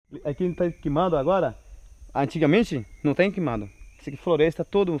Aqui não tá queimando agora? Antigamente não tem queimado. Isso aqui floresta,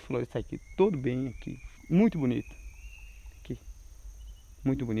 todo floresta aqui, todo bem aqui. Muito bonito. Aqui.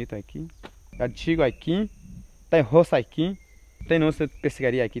 Muito bonito aqui. Antigo aqui. Tem roça aqui. Tem nossa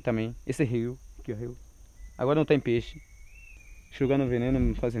pescaria aqui também. Esse rio, aqui é o rio. Agora não tem peixe. Jogando veneno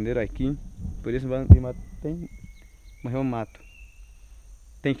no fazendeiro aqui. Por isso tem morreu um mato.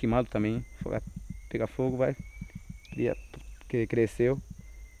 Tem queimado também. Pegar fogo, vai. Que cresceu.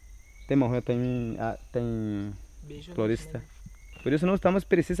 Tem morreu, tem floresta. Por isso nós estamos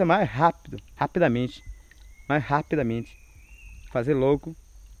precisando mais rápido, mais rapidamente, fazer logo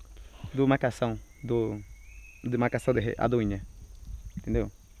do marcação, de marcação de aduinha, entendeu?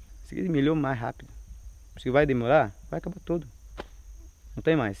 Se melhor mais rápido, porque vai demorar, vai acabar tudo. Não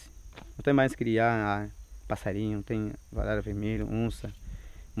tem mais criar passarinho, tem varara vermelho, onça,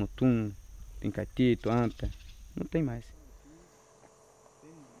 mutum, tem catito, anta, não tem mais.